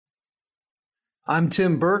I'm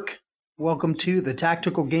Tim Burke. Welcome to the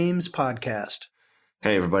Tactical Games Podcast.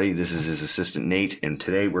 Hey everybody, this is his assistant Nate, and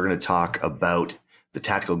today we're going to talk about the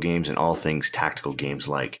tactical games and all things tactical games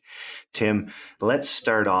like. Tim, let's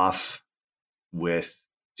start off with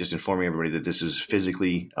just informing everybody that this is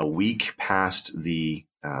physically a week past the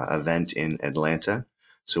event in Atlanta.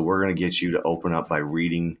 So we're going to get you to open up by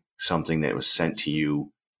reading something that was sent to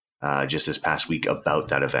you just this past week about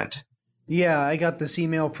that event. Yeah, I got this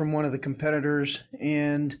email from one of the competitors,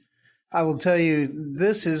 and I will tell you,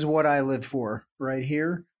 this is what I live for right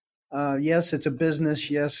here. Yes, it's a business.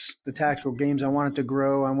 Yes, the tactical games, I want it to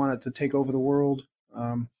grow. I want it to take over the world.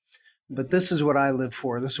 But this is what I live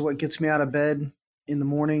for. This is what gets me out of bed in the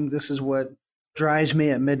morning. This is what drives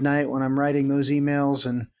me at midnight when I'm writing those emails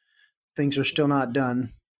and things are still not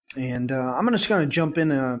done. And I'm just going to jump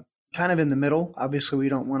in kind of in the middle. Obviously, we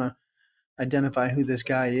don't want to identify who this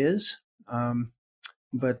guy is.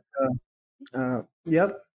 Yep.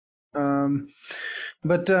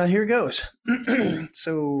 But here goes.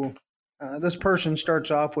 So this person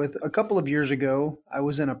starts off with, a couple of years ago, I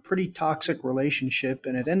was in a pretty toxic relationship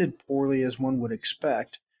and it ended poorly as one would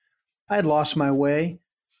expect. I had lost my way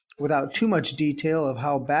without too much detail of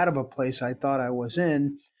how bad of a place I thought I was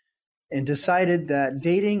in, and decided that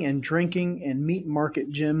dating and drinking and meat market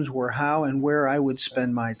gyms were how and where I would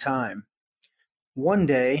spend my time. One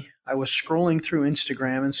day, I was scrolling through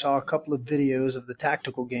Instagram and saw a couple of videos of the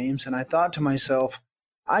tactical games, and I thought to myself,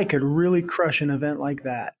 I could really crush an event like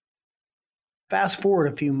that. Fast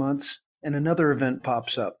forward a few months, and another event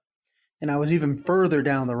pops up, and I was even further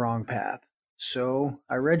down the wrong path. So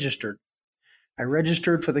I registered. I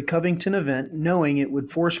registered for the Covington event, knowing it would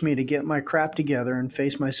force me to get my crap together and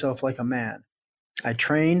face myself like a man. I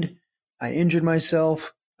trained, I injured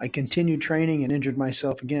myself, I continued training and injured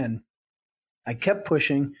myself again. I kept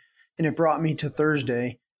pushing, and it brought me to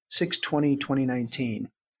Thursday, 6/20/2019.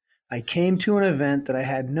 I came to an event that I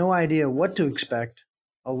had no idea what to expect,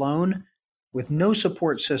 alone, with no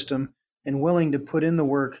support system, and willing to put in the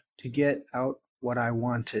work to get out what I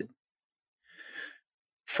wanted.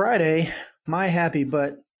 Friday, my happy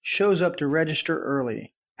butt shows up to register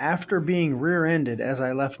early, after being rear-ended as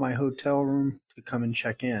I left my hotel room to come and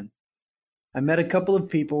check in. I met a couple of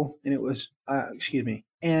people,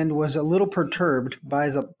 and was a little perturbed by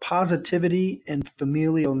the positivity and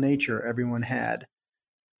familial nature everyone had.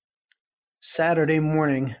 Saturday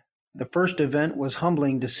morning, the first event, was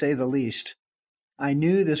humbling to say the least. I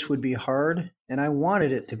knew this would be hard, and I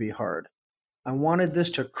wanted it to be hard. I wanted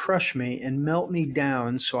this to crush me and melt me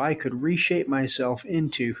down so I could reshape myself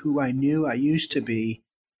into who I knew I used to be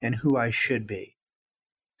and who I should be.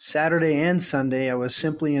 Saturday and Sunday, I was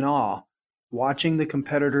simply in awe, watching the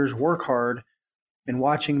competitors work hard and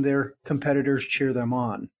watching their competitors cheer them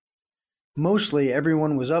on. Mostly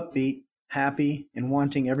everyone was upbeat, happy, and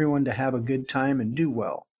wanting everyone to have a good time and do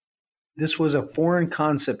well. This was a foreign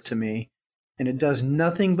concept to me, and it does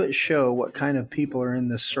nothing but show what kind of people are in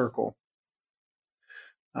this circle.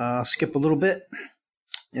 I'll skip a little bit.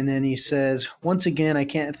 And then he says, once again, I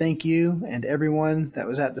can't thank you and everyone that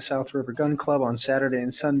was at the South River Gun Club on Saturday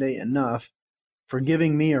and Sunday enough for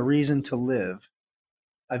giving me a reason to live.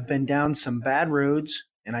 I've been down some bad roads,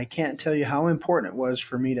 and I can't tell you how important it was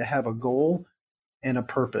for me to have a goal and a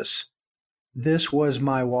purpose. This was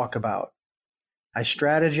my walkabout. I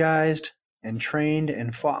strategized and trained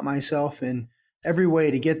and fought myself in every way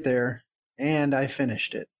to get there, and I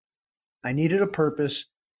finished it. I needed a purpose,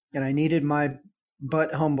 and I needed my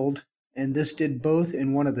butt humbled, and this did both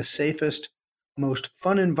in one of the safest, most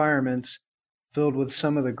fun environments filled with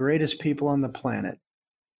some of the greatest people on the planet.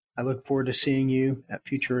 I look forward to seeing you at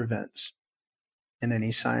future events. And then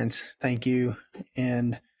he signs, thank you,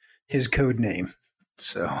 and his code name.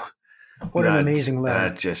 So what an amazing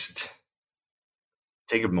letter. Just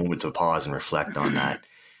take a moment to pause and reflect on that.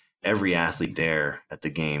 Every athlete there at the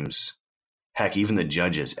games, heck, even the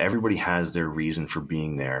judges, everybody has their reason for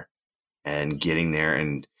being there and getting there,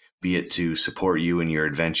 and be it to support you in your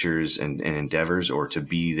adventures and endeavors, or to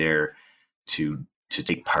be there to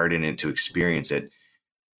take part in it, to experience it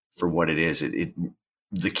for what it is.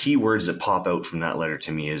 The key words that pop out from that letter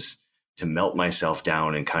to me is to melt myself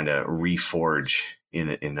down and kind of reforge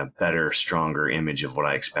in a better, stronger image of what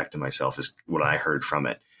I expect of myself, is what I heard from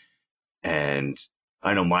it. And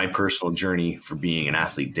I know my personal journey for being an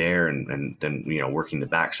athlete there, and then, working the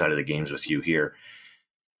backside of the games with you here.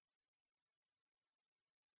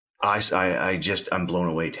 I'm blown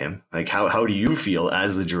away, Tim. Like, how do you feel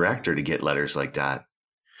as the director to get letters like that?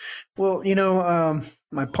 Well,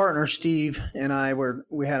 my partner, Steve, and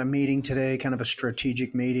we had a meeting today, kind of a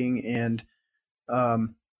strategic meeting. And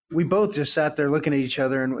we both just sat there looking at each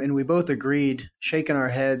other, and we both agreed, shaking our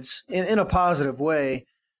heads in a positive way,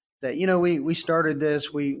 that, we started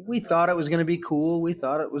this. We thought it was going to be cool. We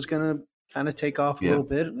thought it was going to kind of take off a Yeah. little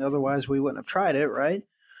bit. Otherwise, we wouldn't have tried it, right?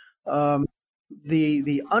 Um,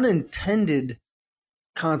 the unintended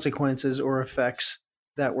consequences or effects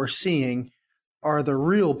that we're seeing are the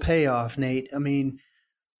real payoff, Nate. I mean,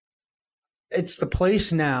 it's the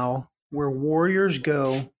place now where warriors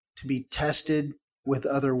go to be tested with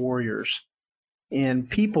other warriors. And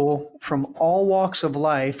people from all walks of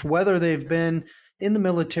life, whether they've been in the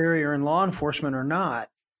military or in law enforcement or not,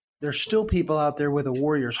 there's still people out there with a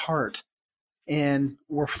warrior's heart. And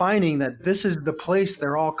we're finding that this is the place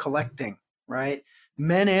they're all collecting, right?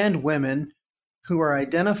 Men and women who are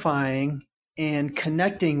identifying and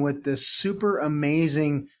connecting with this super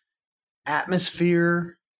amazing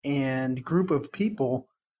atmosphere and group of people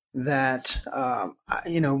that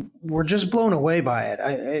we're just blown away by it.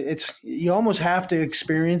 It's you almost have to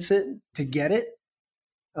experience it to get it.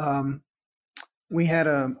 We had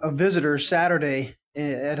a visitor Saturday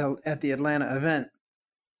at the Atlanta event,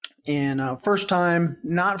 and first time,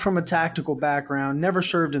 not from a tactical background, never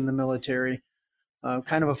served in the military,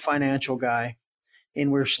 kind of a financial guy,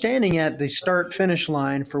 and we're standing at the start finish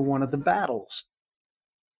line for one of the battles,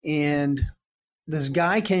 and this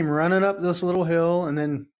guy came running up this little hill and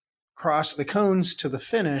then crossed the cones to the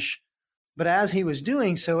finish. But as he was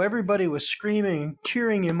doing so, everybody was screaming,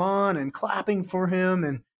 cheering him on, and clapping for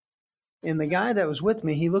him. And the guy that was with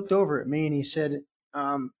me, he looked over at me and he said,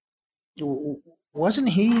 "Wasn't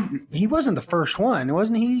he? He wasn't the first one.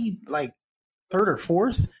 Wasn't he like third or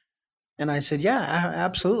fourth?" And I said, "Yeah,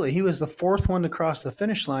 absolutely. He was the fourth one to cross the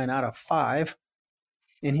finish line out of 5."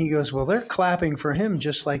 And he goes, "Well, they're clapping for him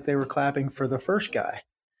just like they were clapping for the first guy."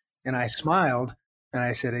 And I smiled and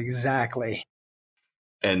I said, "Exactly."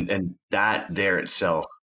 And that there itself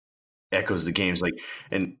echoes the games. Like,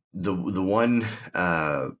 and the one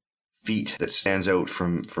feat that stands out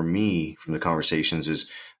for me from the conversations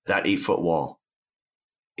is that 8-foot wall.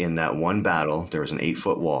 In that one battle, there was an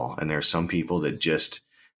 8-foot wall, and there's some people that just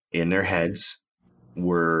in their heads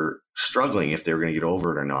were struggling if they were going to get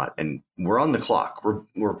over it or not. And we're on the clock.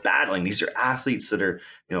 We're battling. These are athletes that are,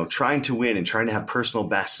 trying to win and trying to have personal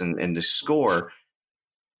bests and to score,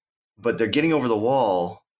 but they're getting over the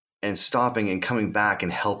wall and stopping and coming back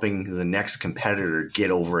and helping the next competitor get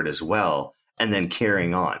over it as well, and then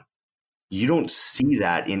carrying on. You don't see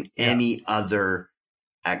that in any other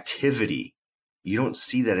activity. You don't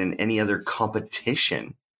see that in any other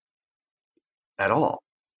competition at all.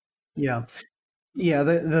 Yeah. Yeah.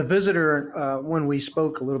 The visitor, when we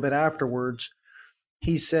spoke a little bit afterwards,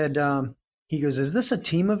 he said, he goes, "Is this a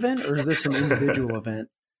team event or is this an individual event?"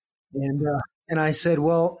 And I said,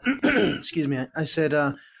 "Well," excuse me. I said,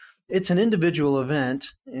 "It's an individual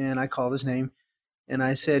event." And I called his name. And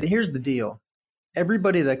I said, "Here's the deal.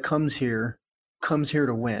 Everybody that comes here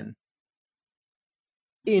to win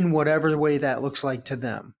in whatever way that looks like to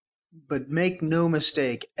them. But make no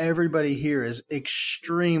mistake, everybody here is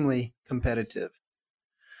extremely competitive.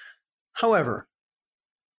 However,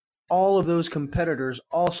 all of those competitors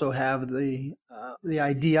also have the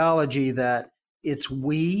ideology that it's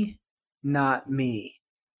we, not me.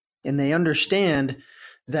 And they understand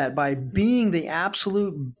that by being the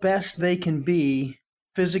absolute best they can be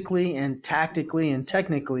physically and tactically and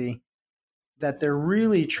technically, that they're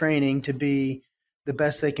really training to be the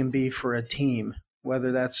best they can be for a team,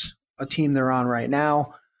 whether that's a team they're on right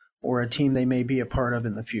now or a team they may be a part of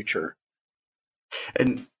in the future."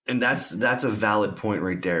 And that's a valid point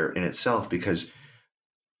right there in itself, because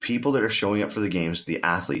people that are showing up for the games, the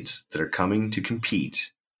athletes that are coming to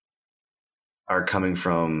compete, are coming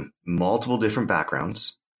from multiple different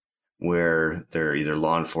backgrounds, where they're either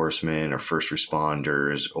law enforcement or first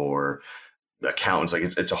responders or accountants. Like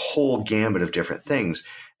it's a whole gambit of different things.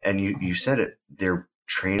 And you said it, they're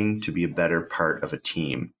training to be a better part of a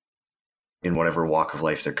team in whatever walk of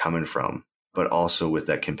life they're coming from, but also with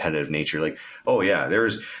that competitive nature. Like, oh yeah, there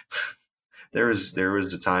was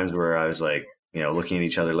the times where I was like, looking at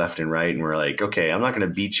each other left and right, and we're like, okay, I'm not going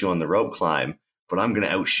to beat you on the rope climb, but I'm going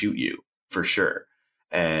to outshoot you for sure.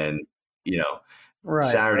 And,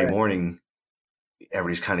 Saturday morning,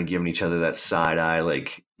 everybody's kind of giving each other that side eye,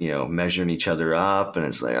 like, measuring each other up. And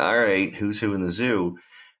it's like, all right, who's who in the zoo?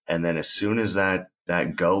 And then as soon as that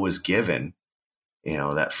go was given,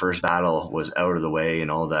 that first battle was out of the way,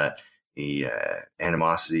 and all that, the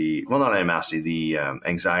animosity, well, not animosity, the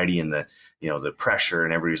anxiety and the pressure,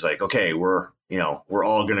 and everybody's like, okay, we're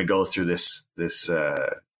all going to go through this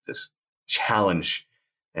challenge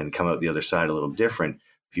and come out the other side a little different.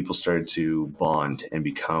 People started to bond and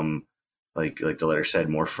become like the letter said,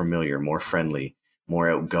 more familiar, more friendly, more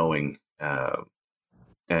outgoing.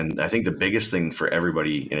 And I think the biggest thing for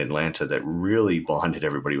everybody in Atlanta that really bonded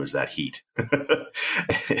everybody was that heat.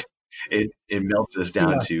 It melted us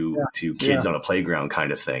down Yeah, yeah, to kids yeah. on a playground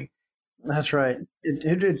kind of thing. That's right.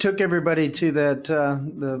 It took everybody to that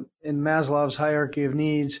the in Maslow's hierarchy of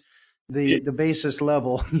needs, Yeah. the basest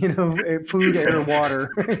level. Food, air, water.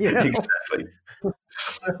 Exactly.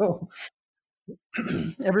 So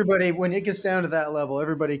everybody, when it gets down to that level,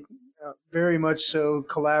 everybody very much so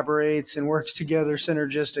collaborates and works together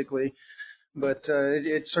synergistically. But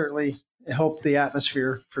it certainly helped the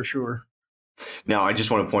atmosphere for sure. Now, I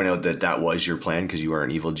just want to point out that that was your plan because you are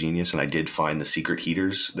an evil genius, and I did find the secret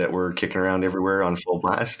heaters that were kicking around everywhere on full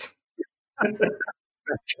blast.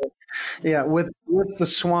 Yeah, with the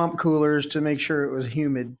swamp coolers to make sure it was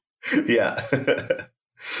humid. Yeah.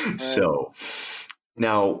 Right. So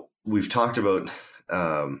now um, we've talked about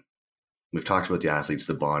the athletes,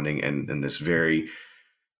 the bonding, and this very,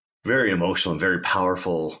 very emotional and very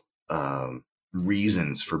powerful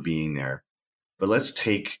reasons for being there. But let's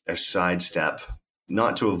take a sidestep,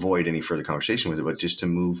 not to avoid any further conversation with it, but just to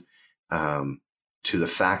move um, to the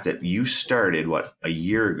fact that you started a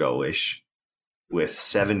year ago ish with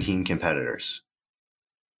 17 competitors,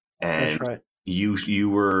 That's and right. you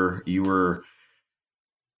were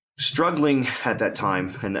struggling at that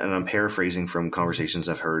time, and I'm paraphrasing from conversations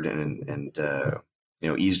I've heard and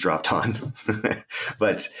eavesdropped on,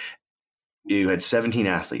 but you had 17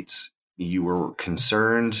 athletes. You were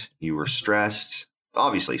concerned, you were stressed,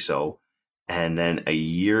 obviously so. And then a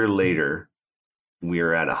year later, we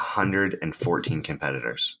are at 114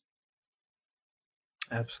 competitors.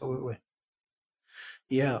 Absolutely.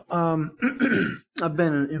 Yeah. I've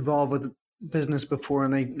been involved with business before,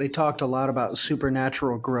 and they talked a lot about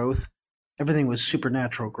supernatural growth. Everything was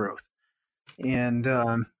supernatural growth. And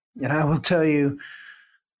I will tell you,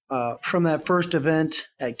 from that first event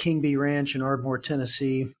at King Bee Ranch in Ardmore,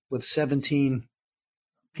 Tennessee, with 17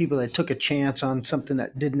 people that took a chance on something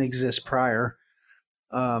that didn't exist prior,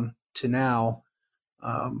 to now,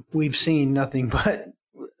 we've seen nothing but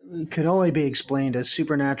could only be explained as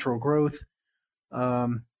supernatural growth.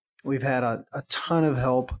 Um, we've had a ton of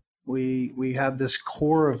help. We have this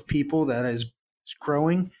core of people that is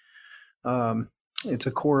growing. Um, it's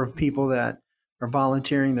a core of people that are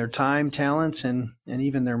volunteering their time, talents, and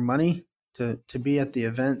even their money to be at the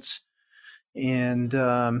events. And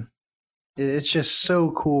it's just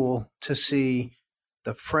so cool to see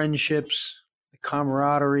the friendships, the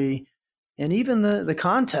camaraderie, and even the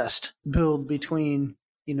contest build between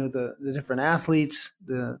the different athletes,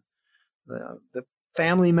 the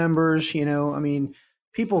family members. I mean,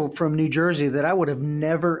 people from New Jersey that I would have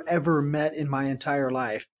never ever met in my entire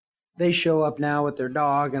life. They show up now with their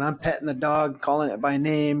dog, and I'm petting the dog, calling it by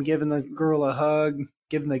name, giving the girl a hug,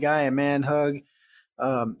 giving the guy a man hug.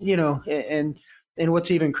 And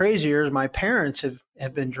what's even crazier is my parents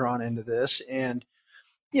have been drawn into this, and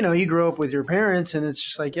you grow up with your parents, and it's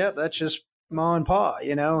just like, yep, that's just ma and pa.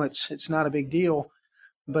 It's not a big deal,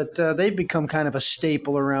 but they've become kind of a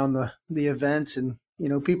staple around the events, and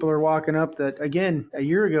people are walking up that again a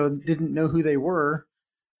year ago didn't know who they were,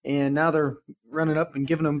 and now they're running up and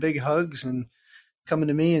giving them big hugs and coming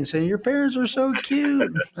to me and saying your parents are so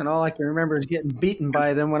cute, and all I can remember is getting beaten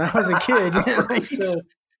by them when I was a kid. Right. So,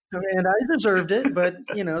 and I deserved it, but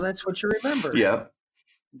that's what you remember. Yeah.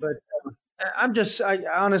 But I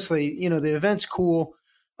honestly, the event's cool.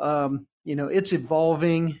 It's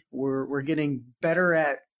evolving. We're getting better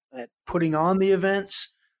at putting on the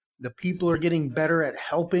events. The people are getting better at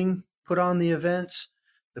helping put on the events.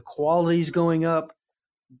 The quality's going up.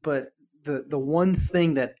 But the one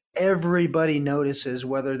thing that everybody notices,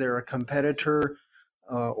 whether they're a competitor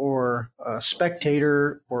or a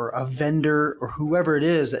spectator or a vendor or whoever it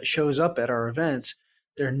is that shows up at our events,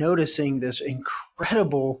 they're noticing this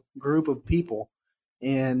incredible group of people.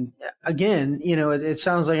 And again, it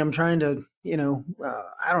sounds like I'm trying to,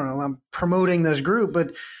 I don't know, I'm promoting this group,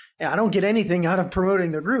 but I don't get anything out of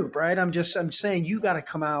promoting the group, right? I'm saying you got to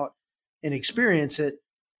come out and experience it,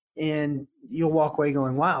 and you'll walk away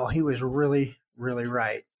going, wow, he was really, really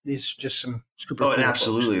right. These are just some super Oh, and cool folks.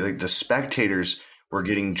 absolutely. Like the spectators were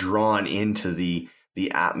getting drawn into the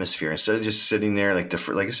atmosphere instead of just sitting there. Like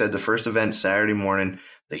I said, the first event Saturday morning,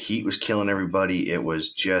 the heat was killing everybody. It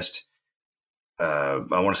was just I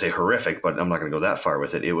want to say horrific, but I'm not going to go that far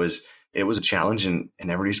with it. It was a challenge, and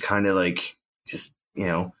everybody's kind of like just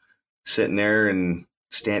sitting there and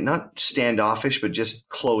not standoffish, but just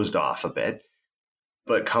closed off a bit.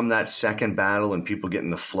 But come that second battle and people getting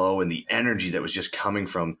the flow and the energy that was just coming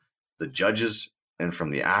from the judges and from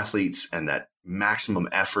the athletes and that maximum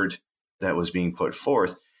effort that was being put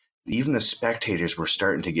forth, even the spectators were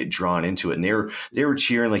starting to get drawn into it. And they were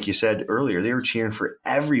cheering, like you said earlier, they were cheering for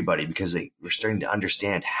everybody because they were starting to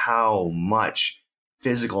understand how much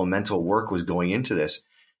physical and mental work was going into this.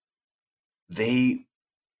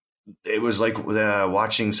 It was like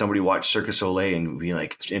watching somebody watch Cirque du Soleil and be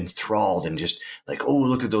like enthralled and just like, oh,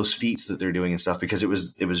 look at those feats that they're doing and stuff, because it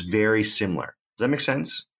was very similar. Does that make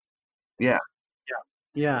sense? Yeah.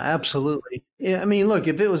 Yeah, absolutely. Yeah, I mean, look,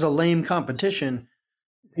 if it was a lame competition,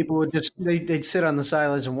 people would just they'd sit on the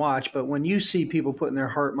sidelines and watch. But when you see people putting their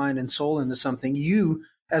heart, mind, and soul into something, you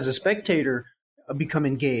as a spectator become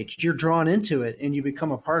engaged. You're drawn into it, and you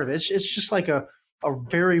become a part of it. It's just like a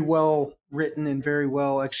very well written and very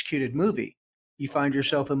well executed movie. You find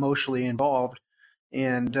yourself emotionally involved,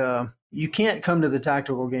 and you can't come to the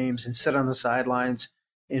tactical games and sit on the sidelines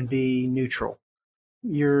and be neutral.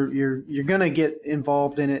 You're going to get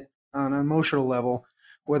involved in it on an emotional level,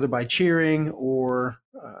 whether by cheering or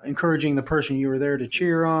encouraging the person you were there to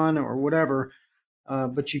cheer on or whatever.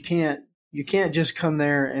 But you can't just come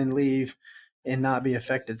there and leave and not be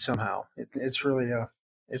affected somehow. It's really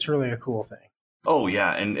a cool thing. Oh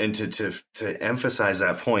yeah, and to emphasize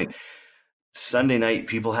that point, Sunday night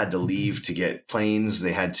people had to leave to get planes.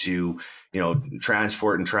 They had to,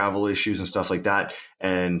 transport and travel issues and stuff like that.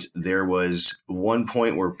 And there was one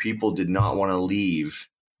point where people did not want to leave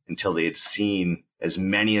until they had seen as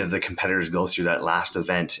many of the competitors go through that last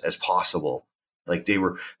event as possible. Like they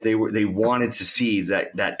wanted to see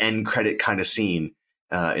that end credit kind of scene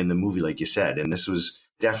in the movie, like you said. And this was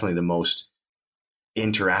definitely the most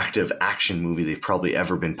interactive action movie they've probably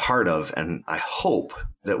ever been part of. And I hope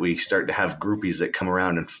that we start to have groupies that come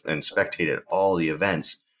around and spectate at all the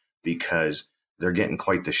events, because they're getting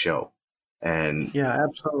quite the show. And yeah,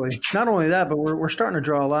 absolutely. Not only that, but we're starting to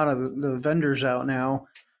draw a lot of the vendors out now.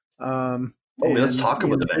 Let's talk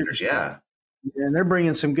about the vendors. Yeah. And they're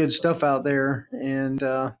bringing some good stuff out there. And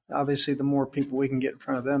obviously, the more people we can get in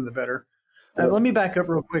front of them, the better. Let me back up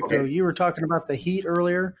real quick, though. You were talking about the heat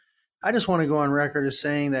earlier. I just want to go on record as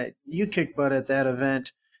saying that you kicked butt at that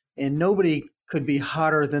event, and nobody could be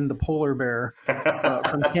hotter than the polar bear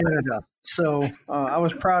from Canada. So I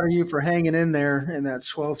was proud of you for hanging in there in that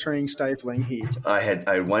sweltering, stifling heat. I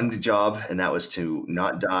had one job, and that was to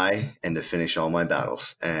not die and to finish all my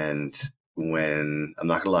battles. And when I'm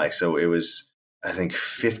not gonna lie, so it was, I think,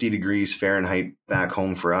 50 degrees Fahrenheit back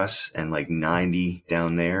home for us, and like 90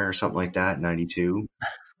 down there or something like that, 92.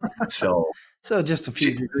 So just a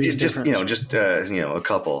few degrees difference. A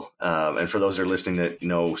couple. And for those that are listening that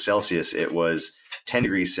know Celsius, it was 10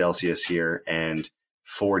 degrees Celsius here and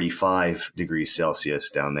 45 degrees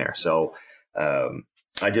Celsius down there. So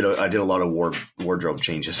I did a lot of wardrobe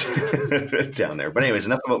changes down there. But anyways,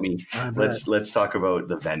 enough about me. Let's talk about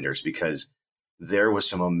the vendors, because there was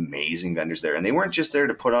some amazing vendors there, and they weren't just there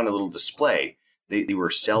to put on a little display. They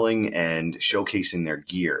were selling and showcasing their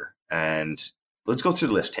gear. And let's go through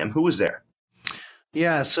the list. Tim, who was there?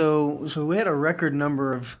 Yeah, so we had a record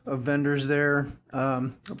number of vendors there.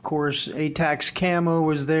 Of course, ATAX Camo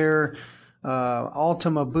was there.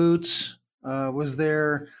 Ultima Boots was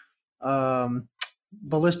there.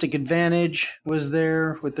 Ballistic Advantage was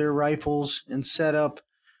there with their rifles and setup.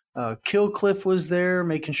 Killcliff was there,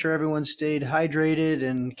 making sure everyone stayed hydrated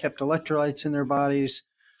and kept electrolytes in their bodies.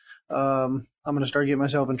 I'm going to start getting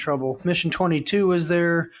myself in trouble. Mission 22 was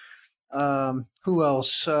there. Who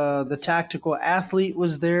else? The Tactical Athlete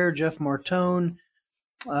was there. Jeff Martone.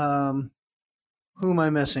 Who am I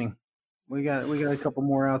missing? We got a couple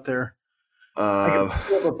more out there. I can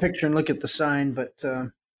pull up a picture and look at the sign, but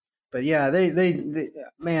yeah, they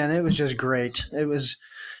man, it was just great. It was,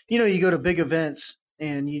 you go to big events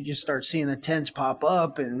and you just start seeing the tents pop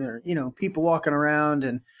up, and there, people walking around,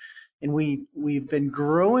 and we've been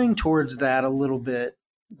growing towards that a little bit.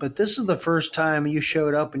 But this is the first time you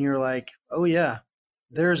showed up and you're like, oh yeah,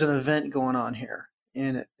 there's an event going on here.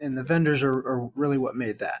 And the vendors are really what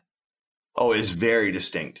made that. Oh, it's very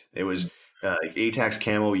distinct. It was like ATAX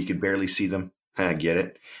Camo, you could barely see them. I get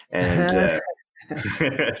it. And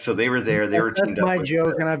so they were there. They were teamed up. That's my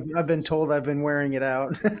joke, and I've been told I've been wearing it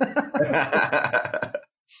out.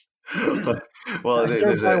 Well,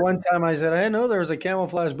 one time I said, I know there was a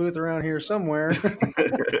camouflage booth around here somewhere.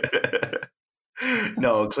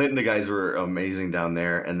 No, Clinton, the guys were amazing down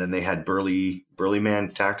there. And then they had Burly Man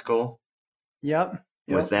Tactical. Yep.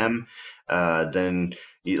 With them. Then,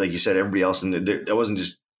 like you said, everybody else. And it wasn't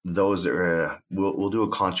just those that we'll do a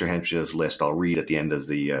comprehensive list. I'll read at the end of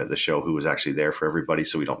the show who was actually there for everybody,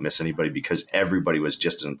 so we don't miss anybody, because everybody was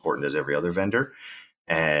just as important as every other vendor.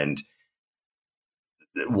 And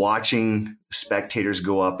watching spectators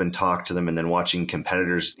go up and talk to them, and then watching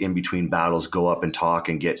competitors in between battles go up and talk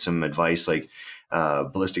and get some advice. Like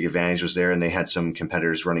Ballistic Advantage was there, and they had some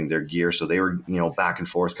competitors running their gear, so they were back and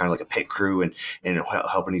forth, kind of like a pit crew, and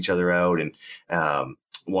helping each other out. And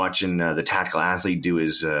watching the Tactical Athlete do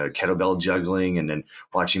his kettlebell juggling, and then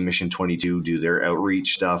watching Mission 22 do their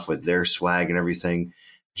outreach stuff with their swag and everything,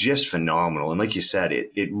 just phenomenal. And like you said,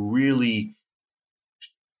 it really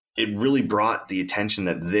brought the attention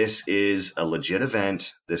that this is a legit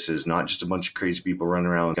event. This is not just a bunch of crazy people running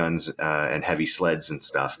around with guns and heavy sleds and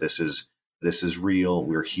stuff. This is real.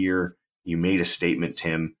 We're here. You made a statement,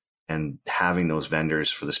 Tim, and having those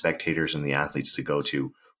vendors for the spectators and the athletes to go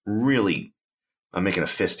to really, I'm making a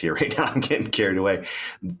fist here right now. I'm getting carried away.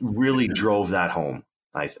 Really drove that home,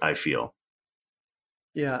 I feel.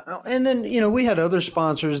 Yeah, and then we had other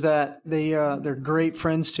sponsors that they're great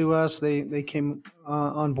friends to us. They came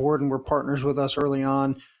on board and were partners with us early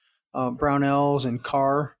on. Brownells and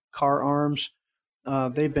Car Arms,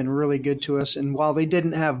 they've been really good to us. And while they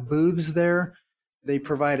didn't have booths there, they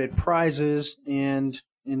provided prizes and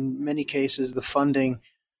in many cases the funding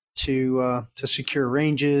to secure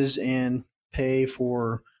ranges and pay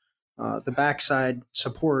for the backside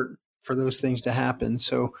support for those things to happen.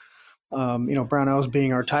 So. Brownells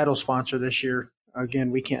being our title sponsor this year,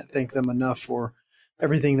 again, we can't thank them enough for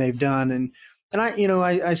everything they've done. And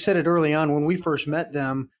I said it early on when we first met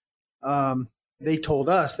them. They told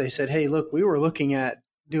us, they said, "Hey, look, we were looking at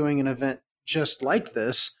doing an event just like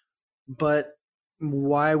this, but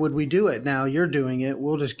why would we do it? Now you're doing it.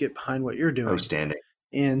 We'll just get behind what you're doing." Outstanding.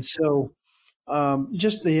 And so,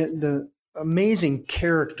 just the amazing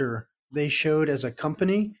character they showed as a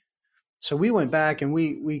company. So we went back and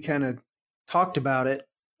we kind of talked about it.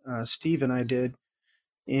 Steve and I did,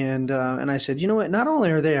 and I said, you know what? Not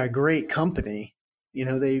only are they a great company,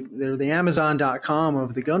 they're the Amazon.com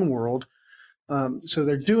of the gun world. So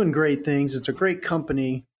they're doing great things. It's a great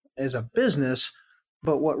company as a business.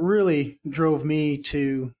 But what really drove me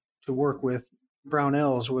to work with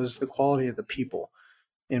Brownells was the quality of the people.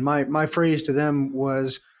 And my phrase to them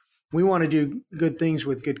was, we want to do good things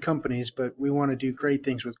with good companies, but we want to do great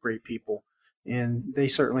things with great people. And they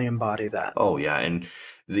certainly embody that. Oh yeah. And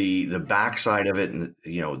the backside of it, and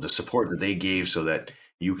the support that they gave so that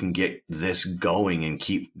you can get this going and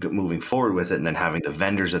keep moving forward with it. And then having the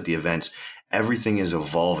vendors at the events, everything is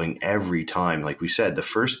evolving every time. Like we said, the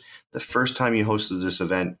first time you hosted this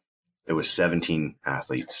event, it was 17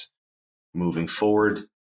 athletes. Moving forward,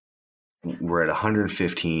 we're at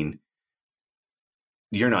 115.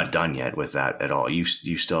 You're not done yet with that at all. You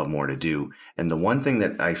still have more to do. And the one thing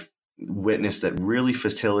that I witnessed that really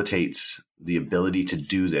facilitates the ability to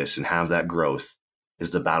do this and have that growth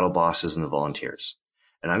is the battle bosses and the volunteers.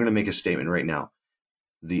 And I'm going to make a statement right now.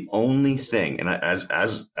 The only thing, and as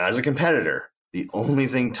a competitor, the only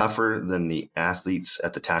thing tougher than the athletes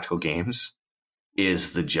at the tactical games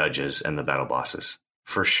is the judges and the battle bosses,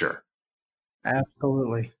 for sure.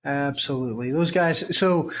 Absolutely. Those guys.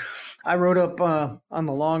 So I rode up on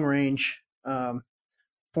the long range.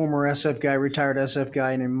 Former SF guy, retired SF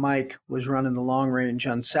guy named Mike was running the long range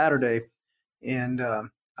on Saturday. And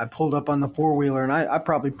I pulled up on the four-wheeler, and I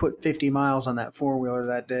probably put 50 miles on that four-wheeler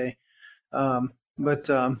that day. But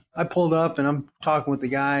I pulled up, and I'm talking with the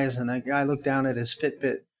guys, and a guy looked down at his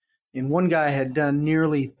Fitbit. And one guy had done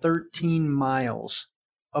nearly 13 miles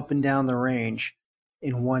up and down the range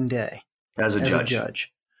in one day. As a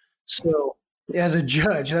judge. So as a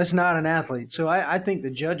judge, that's not an athlete. So I think the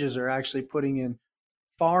judges are actually putting in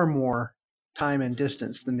far more time and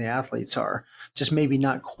distance than the athletes are, just maybe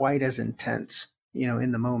not quite as intense,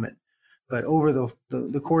 in the moment. But over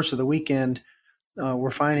the course of the weekend, we're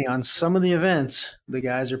finding on some of the events, the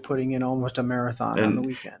guys are putting in almost a marathon on the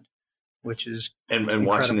weekend, which is and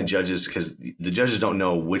watching the judges, because the judges don't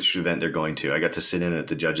know which event they're going to. I got to sit in at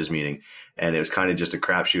the judges meeting, and it was kind of just a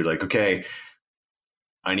crapshoot. Like, okay,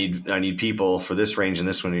 I need people for this range and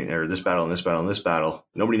this one, or this battle and this battle and this battle.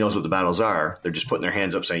 Nobody knows what the battles are. They're just putting their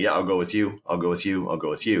hands up saying, yeah, I'll go with you. I'll go with you. I'll go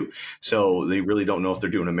with you. So they really don't know if they're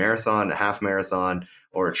doing a marathon, a half marathon,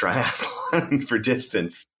 or a triathlon for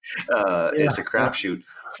distance. It's a crapshoot.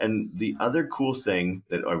 And the other cool thing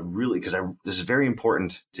that I really, this is very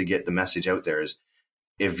important to get the message out there, is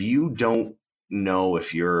if you don't know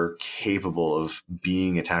if you're capable of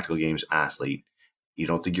being a tactical games athlete, you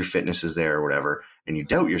don't think your fitness is there or whatever, and you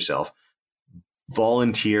doubt yourself,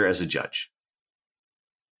 volunteer as a judge.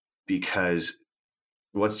 Because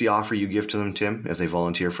what's the offer you give to them, Tim, if they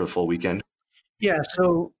volunteer for the full weekend? Yeah.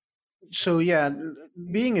 So yeah,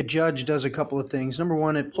 being a judge does a couple of things. Number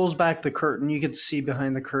one, it pulls back the curtain. You get to see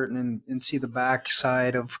behind the curtain and see the back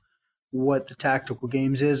side of what the tactical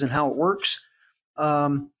games is and how it works.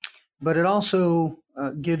 But it also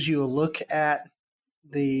gives you a look at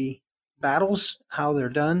the battles, how they're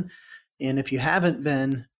done. And if you haven't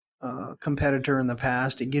been a competitor in the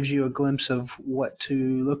past, it gives you a glimpse of what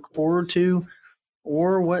to look forward to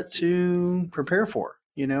or what to prepare for,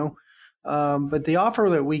 you know. But the offer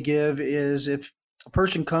that we give is if a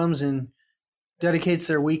person comes and dedicates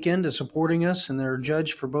their weekend to supporting us and they're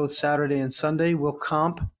judged for both Saturday and Sunday, we'll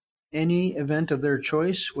comp any event of their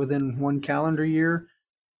choice within one calendar year.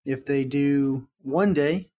 If they do one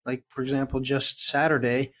day, like for example, just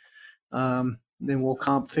Saturday, then we'll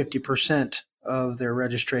comp 50% of their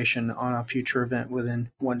registration on a future event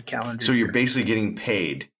within one calendar year. So you're basically getting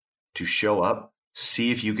paid to show up,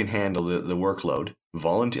 see if you can handle the workload,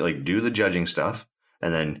 volunteer, like do the judging stuff,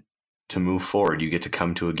 and then to move forward, you get to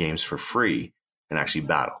come to a games for free and actually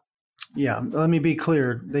battle. Yeah, let me be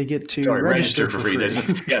clear. They get to register for free.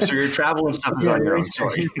 Yeah, so your travel and stuff is on your own.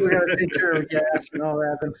 Sorry. We got to take care of gas and all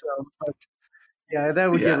that themselves. But yeah,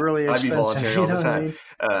 that would get really expensive. I'd be volunteering all the time.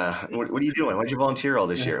 I mean? What are you doing? Why'd you volunteer all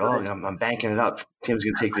this year? Oh, I'm banking it up. Tim's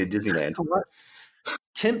going to take me to Disneyland. What?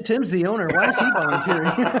 Tim's the owner. Why is he volunteering?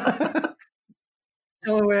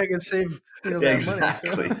 The only way I can save that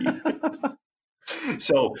exactly. money.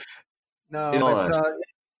 So no,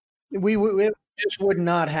 we it just would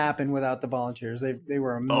not happen without the volunteers. They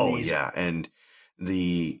were amazing. Oh yeah, and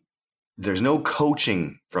there's no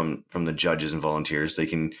coaching from the judges and volunteers. They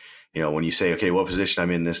can, when you say, okay, what position I'm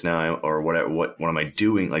in this now, or what am I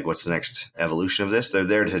doing? Like, what's the next evolution of this? They're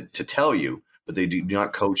there to tell you, but they do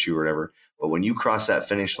not coach you or whatever. But when you cross that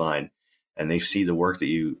finish line and they see the work that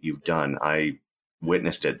you've done, I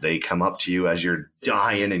witnessed it. They come up to you as you're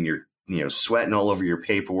dying and you're sweating all over your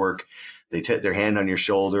paperwork. They take their hand on your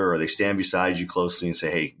shoulder or they stand beside you closely and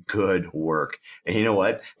say, hey, good work. And you know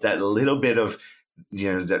what? That little bit of,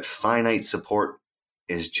 that finite support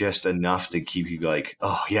is just enough to keep you like,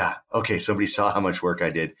 oh yeah, okay, somebody saw how much work I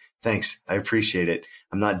did. Thanks. I appreciate it.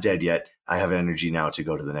 I'm not dead yet. I have energy now to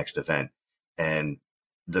go to the next event. And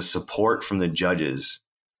the support from the judges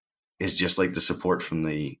is just like the support from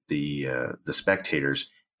the spectators.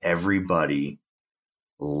 Everybody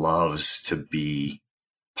loves to be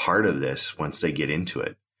part of this once they get into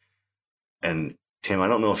it. And Tim, I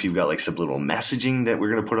don't know if you've got like some little messaging that we're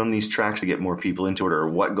going to put on these tracks to get more people into it, or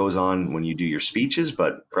what goes on when you do your speeches,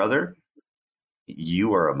 but brother,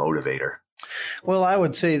 you are a motivator. Well, I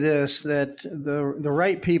would say this, that the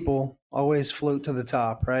right people always float to the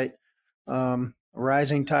top, right?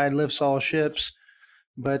 Rising tide lifts all ships,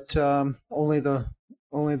 but only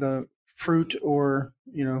the fruit, or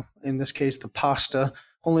in this case the pasta,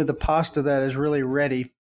 only the pasta that is really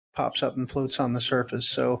ready pops up and floats on the surface.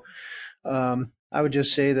 So I would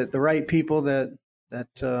just say that the right people that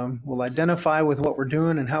will identify with what we're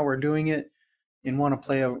doing and how we're doing it and want to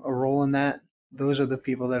play a role in that, those are the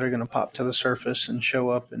people that are going to pop to the surface and show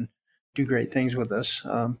up and do great things with us.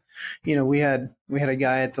 We had a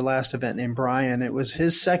guy at the last event named Brian. It was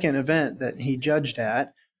his second event that he judged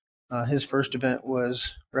at. His first event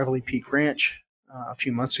was Reveille Peak Ranch a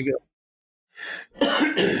few months ago.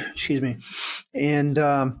 Excuse me. And,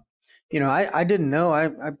 I didn't know.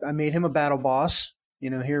 I made him a battle boss,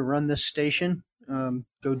 here, run this station,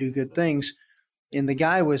 go do good things. And the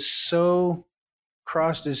guy was so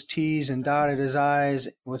crossed his T's and dotted his I's,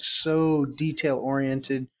 was so detail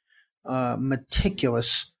oriented,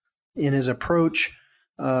 meticulous in his approach.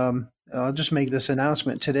 I'll just make this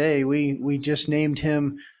announcement today. We just named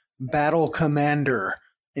him Battle Commander.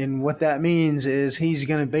 And what that means is he's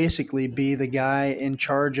going to basically be the guy in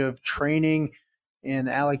charge of training and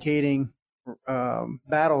allocating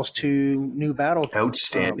battles to new battle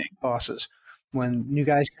bosses. When new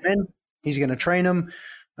guys come in, he's going to train them,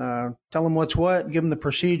 tell them what's what, give them the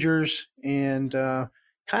procedures, and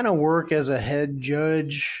kind of work as a head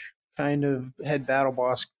judge, kind of head battle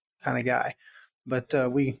boss kind of guy. But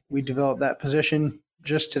we developed that position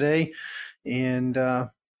just today, and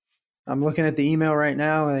I'm looking at the email right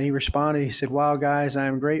now, and he responded. He said, wow, guys, I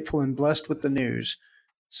am grateful and blessed with the news.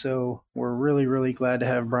 So we're really, really glad to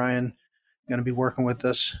have Brian going to be working with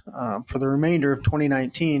us for the remainder of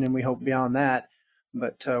 2019, and we hope beyond that.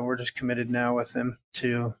 But we're just committed now with him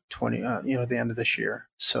to the end of this year.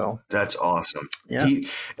 So that's awesome. Yeah, he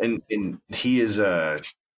is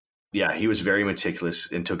he was very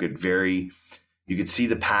meticulous and took it very. You could see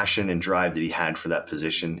the passion and drive that he had for that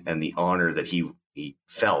position and the honor that he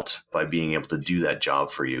felt by being able to do that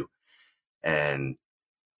job for you. And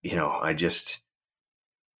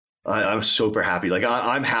I'm super happy. Like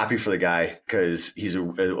I'm happy for the guy because he's a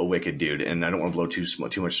wicked dude, and I don't want to blow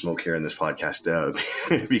too much smoke here in this podcast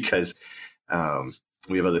because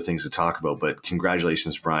we have other things to talk about. But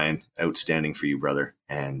congratulations, Brian. Outstanding for you, brother.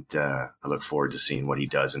 And I look forward to seeing what he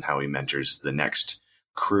does and how he mentors the next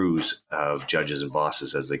crews of judges and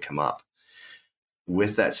bosses as they come up.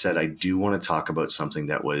 With that said, I do want to talk about something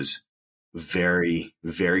that was very,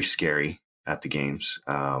 very scary at the games.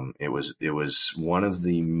 It was one of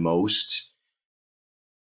the most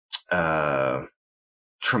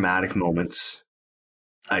traumatic moments,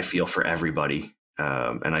 I feel, for everybody.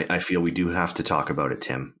 And I feel we do have to talk about it,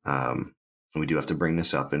 Tim. We do have to bring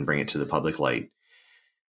this up and bring it to the public light.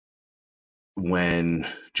 When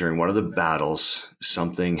during one of the battles,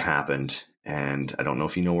 something happened, and I don't know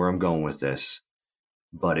if you know where I'm going with this,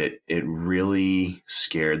 but it really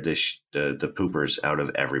scared the poopers out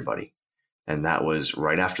of everybody. And that was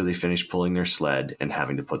right after they finished pulling their sled and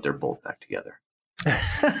having to put their bolt back together.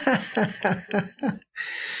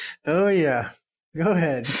 Oh, yeah. Go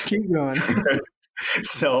ahead. Keep going.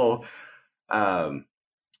 So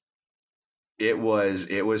it was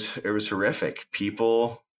horrific.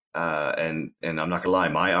 People, and I'm not gonna lie,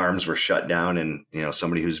 my arms were shut down, and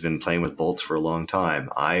somebody who's been playing with bolts for a long time,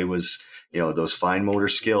 I was, those fine motor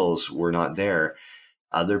skills were not there.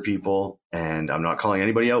 Other people, and I'm not calling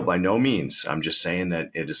anybody out by no means, I'm just saying that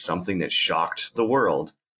it is something that shocked the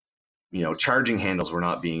world. Charging handles were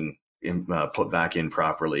not being put back in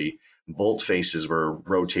properly. Bolt faces were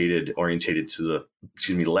orientated to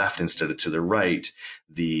the left instead of to the right.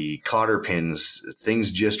 The cotter pins,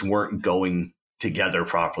 things just weren't going together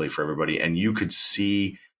properly for everybody. And you could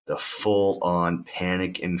see the full on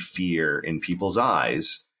panic and fear in people's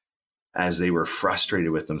eyes as they were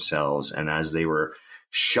frustrated with themselves and as they were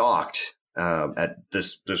shocked at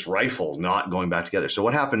this rifle not going back together. So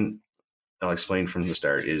what happened, I'll explain from the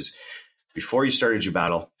start, is before you started your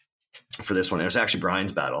battle for this one, it was actually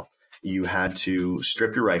Brian's battle. You had to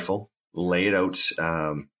strip your rifle, lay it out.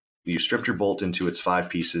 You stripped your bolt into its 5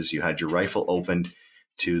 pieces. You had your rifle opened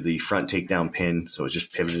to the front takedown pin, so it was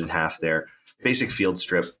just pivoted in half there. Basic field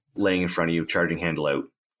strip laying in front of you, charging handle out,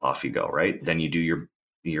 off you go, right? Then you do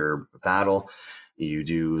your battle. You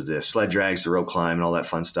do the sled drags, the rope climb, and all that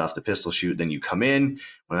fun stuff, the pistol shoot. Then you come in.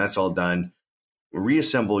 When that's all done,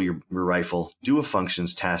 reassemble your rifle, do a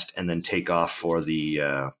functions test, and then take off for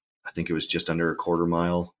the I think it was just under a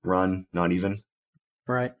quarter-mile run, not even.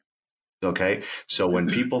 Right. Okay. So when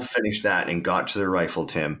people finished that and got to their rifle,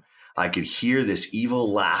 Tim, I could hear this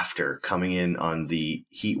evil laughter coming in on the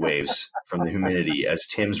heat waves from the humidity as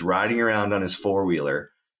Tim's riding around on his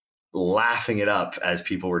 4-wheeler, laughing it up as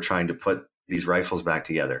people were trying to put these rifles back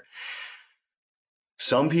together.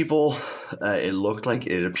 Some people,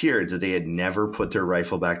 it appeared that they had never put their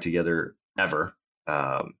rifle back together ever.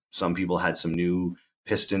 Some people had some new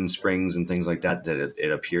piston springs and things like that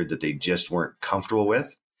it appeared that they just weren't comfortable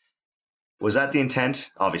with. Was that the intent?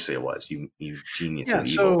 Obviously it was. You genius.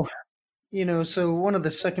 Yeah, so one of the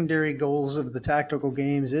secondary goals of the tactical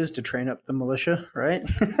games is to train up the militia, right?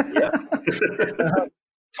 Yeah.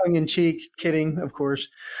 Tongue in cheek, kidding, of course.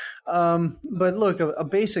 But look, a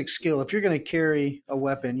basic skill, if you're going to carry a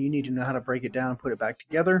weapon, you need to know how to break it down and put it back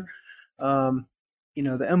together. The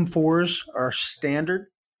M4s are standard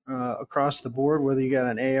across the board, whether you got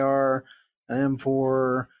an AR, an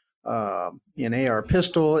M4, an AR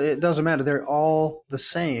pistol, it doesn't matter. They're all the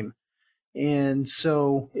same. And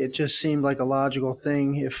so it just seemed like a logical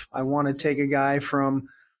thing. If I want to take a guy from,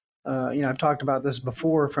 I've talked about this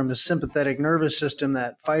before, from the sympathetic nervous system,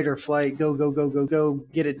 that fight or flight, go, go, go, go, go,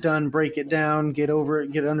 get it done, break it down, get over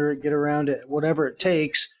it, get under it, get around it, whatever it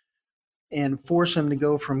takes, and force him to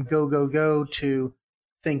go from go, go, go to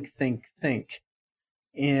think, think, think.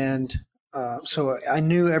 And so I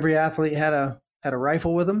knew every athlete had a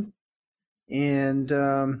rifle with them, and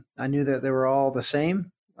I knew that they were all the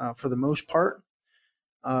same for the most part.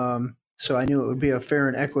 So I knew it would be a fair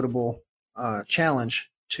and equitable challenge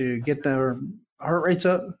to get their heart rates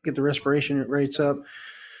up, get the respiration rates up,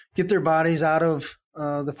 get their bodies out of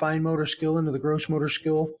the fine motor skill into the gross motor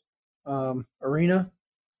skill arena,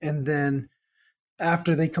 and then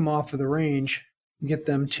after they come off of the range, get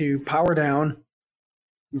them to power down,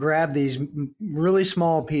 grab these really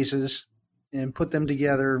small pieces and put them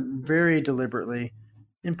together very deliberately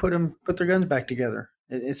and put their guns back together.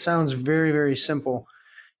 It sounds very, very simple.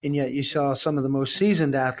 And yet you saw some of the most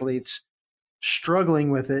seasoned athletes struggling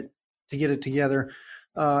with it to get it together.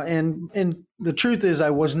 And the truth is,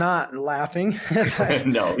 I was not laughing as I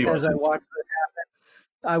watched this happen.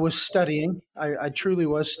 I was studying. I truly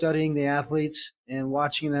was studying the athletes and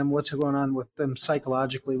watching them, what's going on with them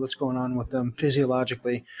psychologically, what's going on with them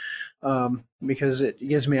physiologically, because it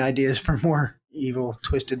gives me ideas for more evil,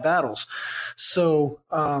 twisted battles. So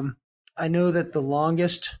I know that the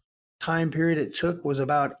longest time period it took was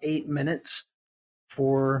about 8 minutes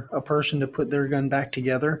for a person to put their gun back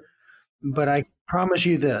together. But I promise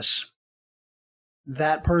you this,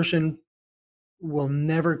 that person will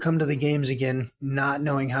never come to the games again not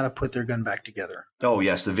knowing how to put their gun back together. Oh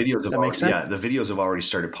yes, the videos have That makes sense? the videos have already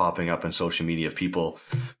started popping up on social media of people,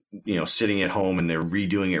 sitting at home and they're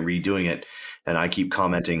redoing it, and I keep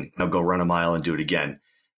commenting, "Now go run a mile and do it again,"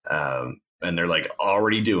 and they're like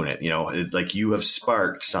already doing it. Like you have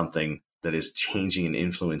sparked something that is changing and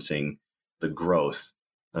influencing the growth,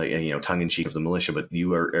 tongue in cheek of the militia, but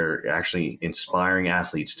you are actually inspiring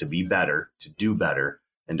athletes to be better, to do better,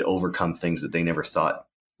 and to overcome things that they never thought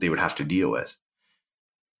they would have to deal with.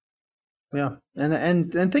 Yeah,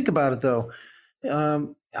 and think about it though.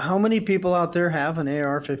 How many people out there have an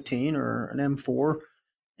AR-15 or an M4,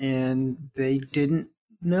 and they didn't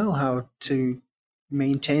know how to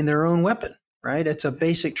maintain their own weapon? Right? It's a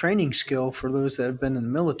basic training skill for those that have been in the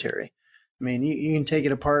military. I mean, you can take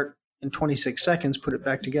it apart in 26 seconds, put it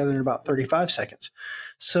back together in about 35 seconds.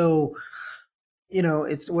 So,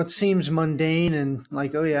 it's what seems mundane and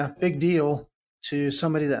like, oh yeah, big deal to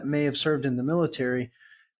somebody that may have served in the military.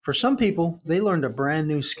 For some people, they learned a brand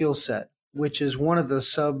new skill set, which is one of the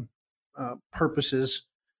sub purposes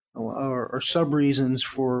or sub reasons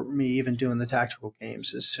for me even doing the tactical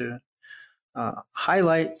games is to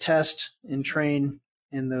highlight, test, and train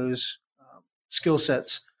in those skill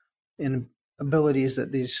sets and abilities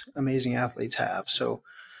that these amazing athletes have. So,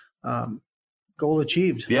 goal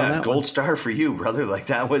achieved. Yeah, gold star for you, brother. Like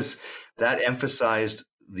that emphasized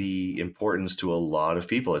the importance to a lot of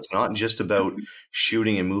people. It's not just about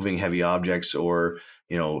shooting and moving heavy objects or,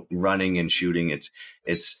 running and shooting.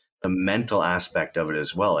 It's the mental aspect of it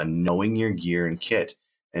as well, and knowing your gear and kit.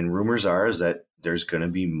 And rumors are is that there's going to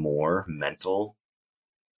be more mental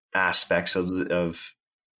aspects of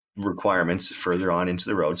requirements further on into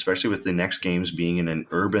the road, especially with the next games being in an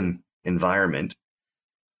urban environment.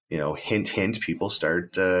 Hint, hint, people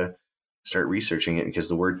start researching it, because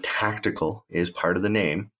the word tactical is part of the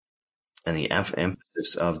name, and the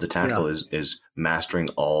emphasis of the tactical is mastering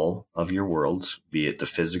all of your worlds, be it the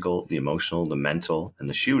physical, the emotional, the mental, and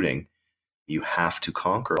the shooting. You have to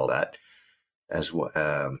conquer all that. As well,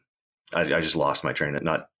 I just lost my train of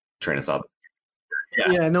thought.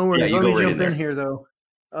 Yeah, no worries. Yeah, Let me jump in here though.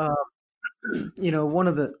 One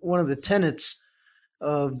of the tenets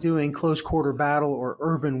of doing close quarter battle or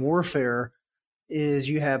urban warfare is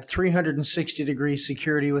you have 360 degree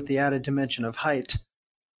security with the added dimension of height.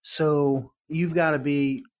 So you've got to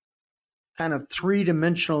be kind of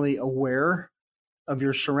three-dimensionally aware of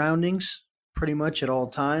your surroundings pretty much at all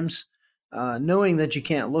times, knowing that you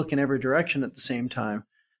can't look in every direction at the same time,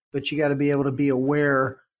 but you got to be able to be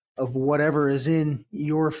aware of whatever is in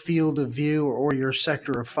your field of view or your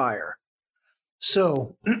sector of fire.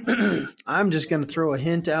 So I'm just going to throw a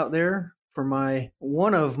hint out there for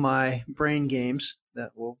one of my brain games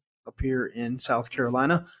that will appear in South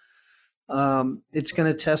Carolina. It's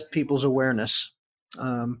going to test people's awareness.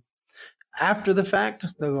 After the fact,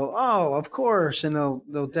 they'll go, "Oh, of course," and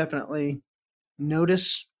they'll definitely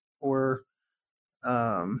notice or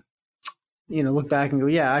look back and go,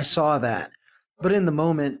 "Yeah, I saw that." But in the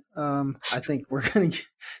moment, I think we're going to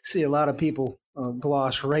see a lot of people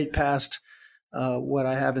gloss right past what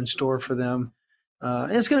I have in store for them.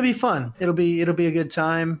 And it's going to be fun. It'll be a good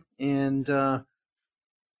time, and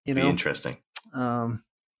be interesting.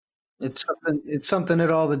 It's something that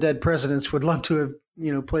all the dead presidents would love to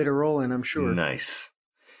have played a role in, I'm sure. Nice.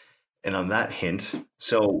 And on that hint,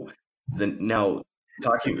 so now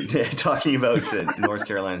talking about North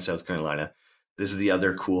Carolina and South Carolina, this is the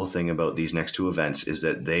other cool thing about these next two events is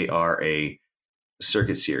that they are a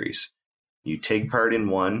circuit series. You take part in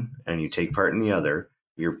one and you take part in the other.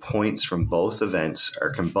 Your points from both events are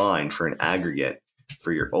combined for an aggregate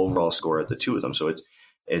for your overall score at the two of them. So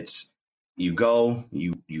it's you go,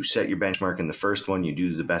 you set your benchmark in the first one, you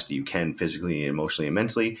do the best you can physically, emotionally, and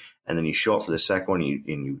mentally, and then you show up for the second one,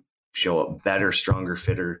 and you show up better, stronger,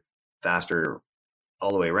 fitter, faster,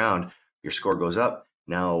 all the way around. Your score goes up.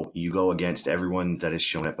 Now you go against everyone that has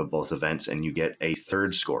shown up at both events, and you get a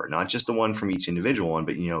third score, not just the one from each individual one,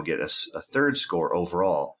 but get a third score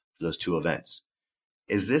overall for those two events.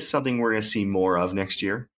 Is this something we're going to see more of next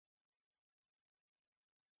year?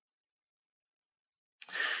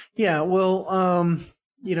 Yeah, well,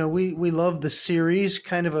 we love the series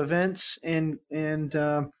kind of events, and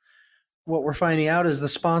what we're finding out is the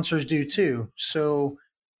sponsors do too. So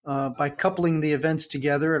by coupling the events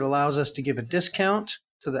together, it allows us to give a discount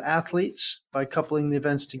to the athletes. By coupling the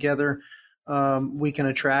events together, we can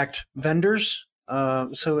attract vendors.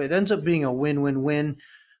 So it ends up being a win-win-win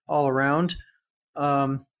all around.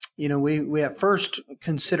 we at first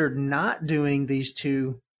considered not doing these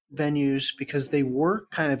two venues because they were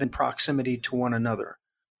kind of in proximity to one another.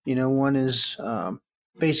 One is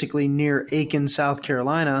basically near Aiken, South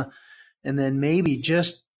Carolina, and then maybe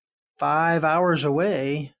just 5 hours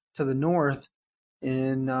away to the north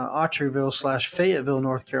in Autryville/Fayetteville,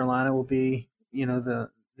 North Carolina, will be the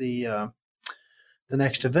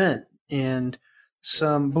next event. And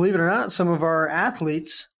believe it or not, some of our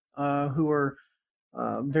athletes who are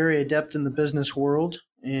very adept in the business world,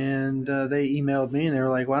 and they emailed me and they were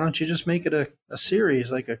like, "Why don't you just make it a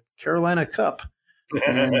series, like a Carolina Cup?"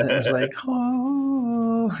 And it was like,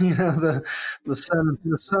 oh, the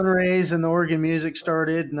sun rays and the organ music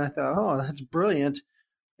started, and I thought, oh, that's brilliant.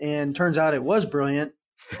 And turns out it was brilliant,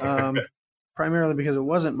 primarily because it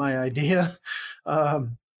wasn't my idea.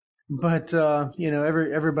 But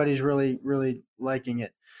everybody's really, really liking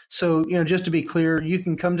it. So, just to be clear, you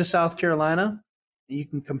can come to South Carolina, you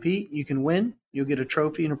can compete, you can win, you'll get a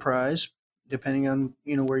trophy and a prize, depending on,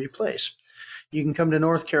 where you place. You can come to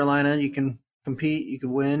North Carolina, you can compete, you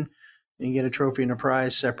can win, and get a trophy and a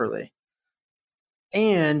prize separately.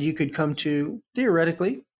 And you could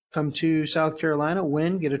theoretically, come to South Carolina,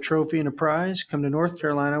 win, get a trophy and a prize, come to North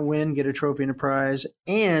Carolina, win, get a trophy and a prize,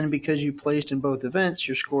 and because you placed in both events,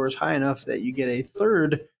 your score is high enough that you get a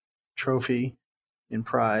third trophy and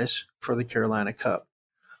prize for the Carolina Cup.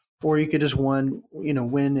 Or you could just win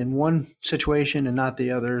in one situation and not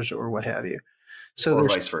the others, or what have you. So or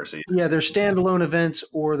vice versa. Yeah, they're standalone events,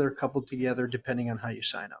 or they're coupled together depending on how you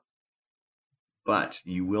sign up. But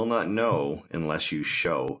you will not know unless you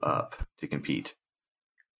show up to compete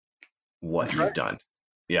what you've done.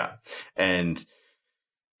 Yeah. And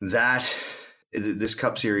this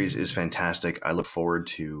Cup Series is fantastic. I look forward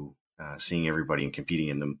to seeing everybody and competing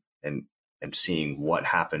in them and seeing what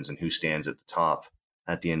happens and who stands at the top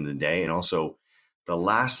at the end of the day. And also, the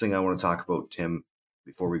last thing I want to talk about, Tim,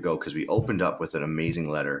 before we go, because we opened up with an amazing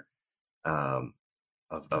letter of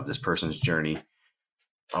this person's journey.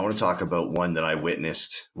 I want to talk about one that I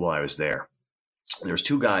witnessed while I was there. There was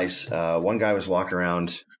two guys. One guy was walking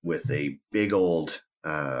around with a big old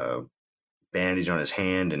bandage on his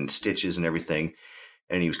hand and stitches and everything,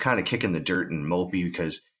 and he was kind of kicking the dirt and mopey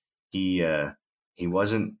because he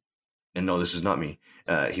wasn't. And no, this is not me.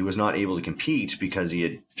 He was not able to compete because he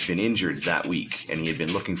had been injured that week, and he had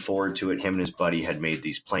been looking forward to it. Him and his buddy had made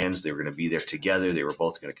these plans. They were going to be there together. They were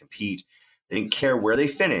both going to compete. They didn't care where they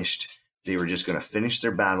finished. They were just going to finish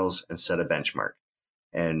their battles and set a benchmark.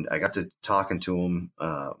 And I got to talking to him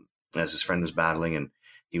as his friend was battling, and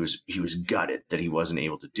he was gutted that he wasn't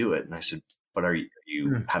able to do it. And I said, "But are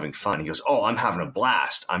you having fun?" He goes, "Oh, I'm having a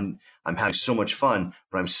blast. I'm having so much fun,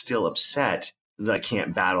 but I'm still upset that I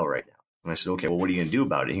can't battle right now." And I said, "Okay, well, what are you going to do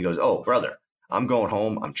about it?" He goes, "Oh, brother, I'm going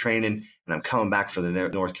home. I'm training, and I'm coming back for the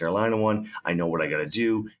North Carolina one. I know what I got to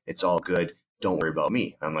do. It's all good. Don't worry about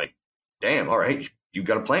me." I'm like, "Damn, all right. You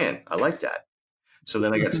got a plan. I like that." So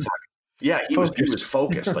then I got to talk. Yeah, he was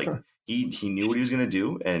focused. Like he knew what he was going to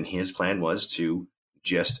do, and his plan was to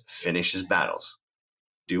just finish his battles,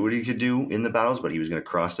 do what he could do in the battles, but he was going to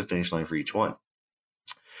cross the finish line for each one.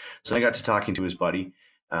 So I got to talking to his buddy.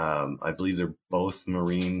 I believe they're both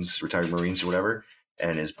Marines, retired Marines or whatever,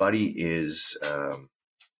 and his buddy is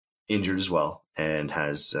injured as well and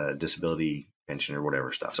has disability pension or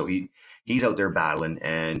whatever stuff. So he's out there battling,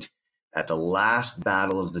 and at the last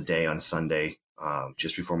battle of the day on Sunday,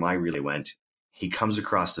 just before my relay went, he comes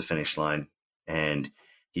across the finish line and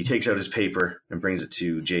he takes out his paper and brings it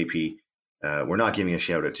to JP. We're not giving a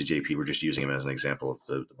shout out to JP. We're just using him as an example of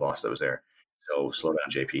the boss that was there. So slow down,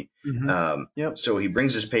 JP. Yep. So he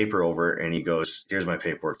brings his paper over and he goes, "Here's my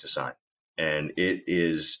paperwork to sign." And it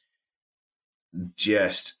is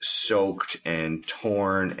just soaked and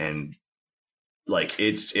torn and like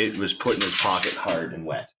it was put in his pocket hard and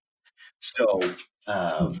wet. So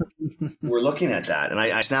we're looking at that, and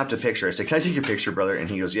I snapped a picture. I said, "Can I take your picture, brother?" And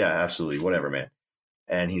he goes, "Yeah, absolutely, whatever, man."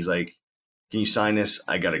 And he's like, "Can you sign this?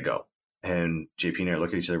 I gotta go." And JP and I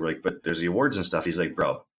look at each other. We're like, "But there's the awards and stuff." He's like,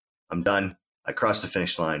 "Bro, I'm done. I crossed the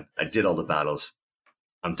finish line. I did all the battles.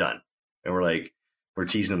 I'm done." And we're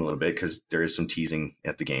teasing him a little bit because there is some teasing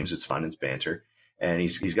at the games. It's fun. It's banter. And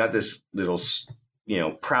he's got this little,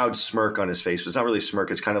 proud smirk on his face. But it's not really a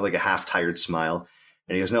smirk. It's kind of like a half tired smile.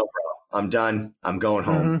 And he goes, "No, bro, I'm done. I'm going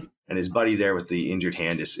home." Mm-hmm. And his buddy there with the injured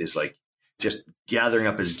hand is like just gathering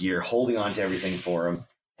up his gear, holding on to everything for him.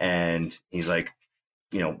 And he's like,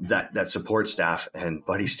 that support staff. And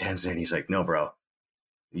buddy stands there and he's like, "No, bro,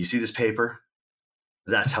 you see this paper?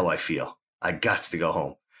 That's how I feel. I got to go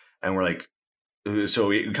home." And we're like, so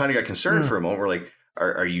we kind of got concerned for a moment. We're like,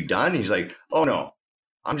 are you done? He's like, "Oh no,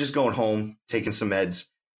 I'm just going home, taking some meds.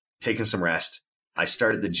 taking some rest. I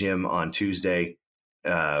started the gym on Tuesday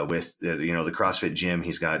with the CrossFit gym.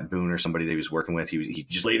 He's got Boone or somebody that he was working with. He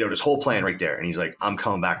just laid out his whole plan right there. And he's like, I'm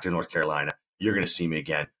coming back to North Carolina. You're going to see me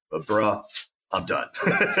again. But bruh, I'm done.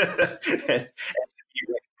 and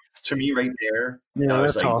to me right there, Yeah, I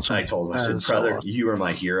was that's like, awesome. I told him, I That said, is so brother, awesome. you are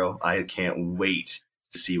my hero. I can't wait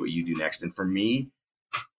to see what you do next. And for me,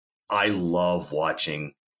 I love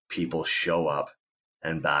watching people show up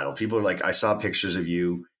and battle. People are like, I saw pictures of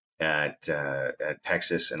you at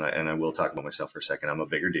Texas, and I will talk about myself for a second. I'm a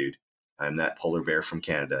bigger dude. I'm that polar bear from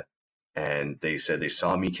Canada, and they said they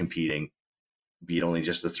saw me competing, beat only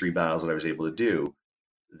just the 3 battles that I was able to do.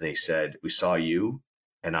 They said, we saw you,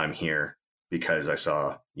 and I'm here because I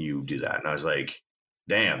saw you do that. And I was like,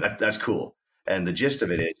 damn, that's cool. And the gist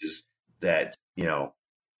of it is that, Yeah.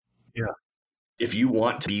 if you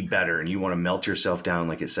want to be better and you want to melt yourself down,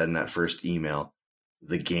 like it said in that first email,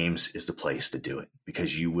 the games is the place to do it,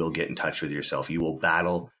 because you will get in touch with yourself. You will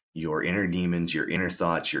battle your inner demons, your inner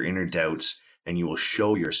thoughts, your inner doubts, and you will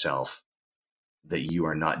show yourself that you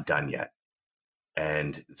are not done yet.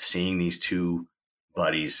 And seeing these two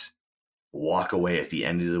buddies walk away at the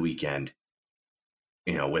end of the weekend,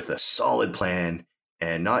 with a solid plan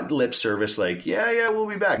and not lip service like, yeah, we'll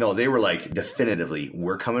be back. No, they were like, definitively,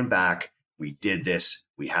 we're coming back. We did this.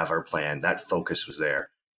 We have our plan. That focus was there.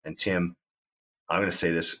 And Tim, I'm going to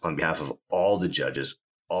say this on behalf of all the judges,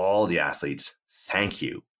 all the athletes. Thank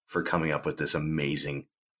you for coming up with this amazing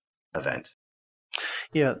event.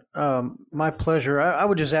 Yeah, my pleasure. I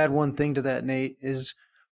would just add one thing to that, Nate, is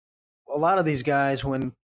a lot of these guys,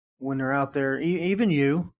 when they're out there, even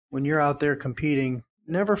you, when you're out there competing,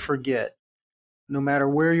 never forget, no matter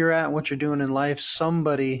where you're at and what you're doing in life,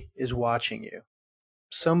 somebody is watching you.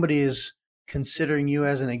 Somebody is considering you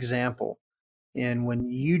as an example. And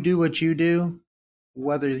when you do what you do,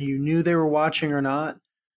 whether you knew they were watching or not,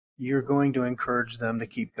 you're going to encourage them to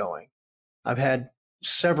keep going. I've had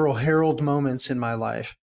several herald moments in my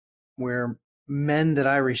life where men that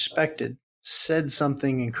I respected said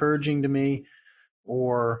something encouraging to me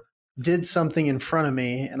or did something in front of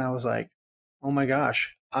me, and I was like, oh my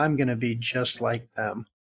gosh, I'm going to be just like them.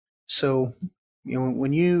 So,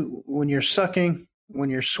 when you're sucking, when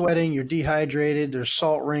you're sweating, you're dehydrated, there's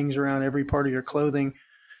salt rings around every part of your clothing,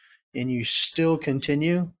 and you still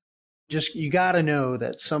continue, just you got to know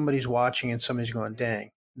that somebody's watching and somebody's going,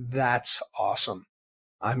 dang, that's awesome.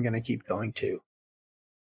 I'm going to keep going too.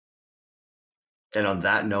 And on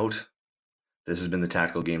that note, this has been the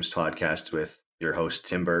Tactical Games Podcast with your host,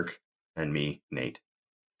 Tim Burke, and me, Nate.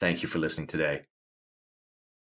 Thank you for listening today.